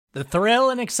The thrill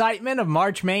and excitement of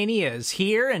March Mania is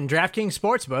here, and DraftKings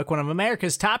Sportsbook, one of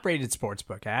America's top-rated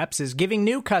sportsbook apps, is giving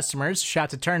new customers a shot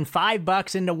to turn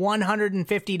 $5 into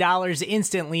 $150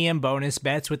 instantly in bonus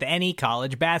bets with any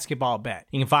college basketball bet.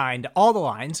 You can find all the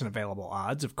lines and available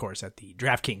odds, of course, at the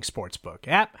DraftKings Sportsbook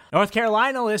app. North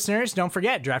Carolina listeners, don't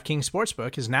forget, DraftKings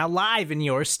Sportsbook is now live in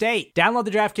your state. Download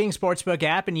the DraftKings Sportsbook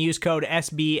app and use code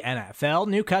SBNFL.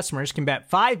 New customers can bet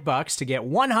 $5 to get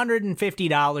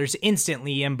 $150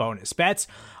 instantly in bonus bets,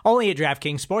 only at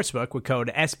DraftKings Sportsbook with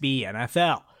code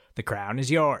SBNFL. The crown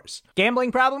is yours.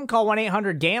 Gambling problem? Call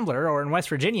 1-800-GAMBLER, or in West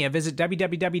Virginia, visit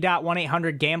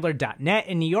www.1800gambler.net.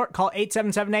 In New York, call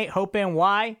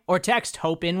 8778-HOPE-NY or text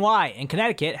HOPE-NY. In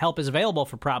Connecticut, help is available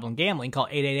for problem gambling. Call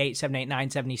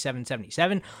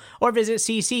 888-789-7777 or visit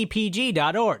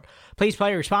ccpg.org. Please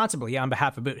play responsibly on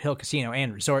behalf of Boot Hill Casino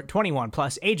and Resort. 21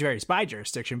 plus, age varies by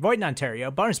jurisdiction. Void in Ontario.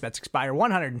 Bonus bets expire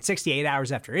 168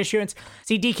 hours after issuance.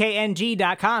 See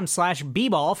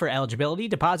dkng.com/bball for eligibility,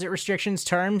 deposit restrictions,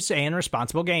 terms, and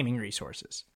responsible gaming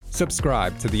resources.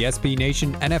 Subscribe to the SB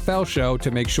Nation NFL show to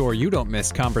make sure you don't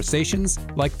miss conversations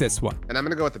like this one. And I'm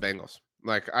going to go with the Bengals.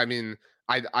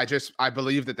 I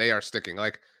believe that they are sticking.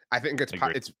 I think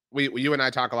you and I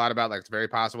talk a lot about, it's very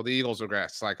possible the Eagles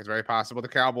regress. It's very possible the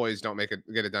Cowboys don't get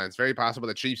it done. It's very possible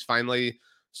the Chiefs finally,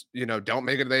 don't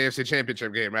make it to the AFC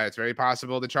Championship game, right? It's very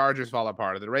possible the Chargers fall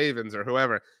apart or the Ravens or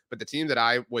whoever. But the team that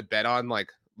I would bet on,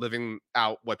 living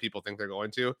out what people think they're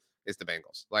going to, is the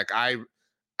Bengals.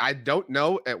 I don't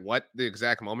know at what the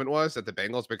exact moment was that the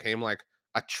Bengals became a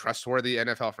trustworthy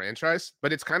NFL franchise,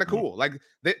 but it's kind of cool.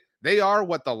 They are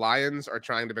what the Lions are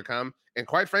trying to become. And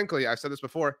quite frankly, I've said this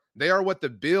before, they are what the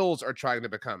Bills are trying to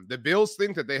become. The Bills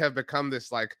think that they have become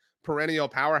this perennial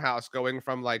powerhouse going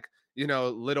from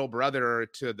little brother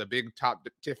to the big top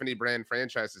Tiffany brand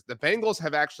franchises. The Bengals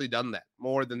have actually done that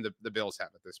more than the Bills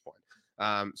have at this point.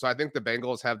 So I think the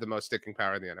Bengals have the most sticking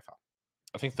power in the NFL.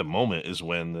 I think the moment is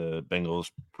when the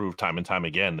Bengals prove time and time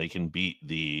again they can beat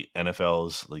the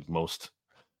NFL's most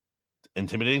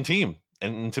intimidating team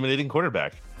and intimidating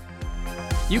quarterback.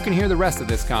 You can hear the rest of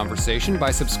this conversation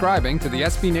by subscribing to the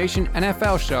SB Nation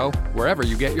NFL show wherever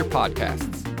you get your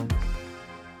podcasts.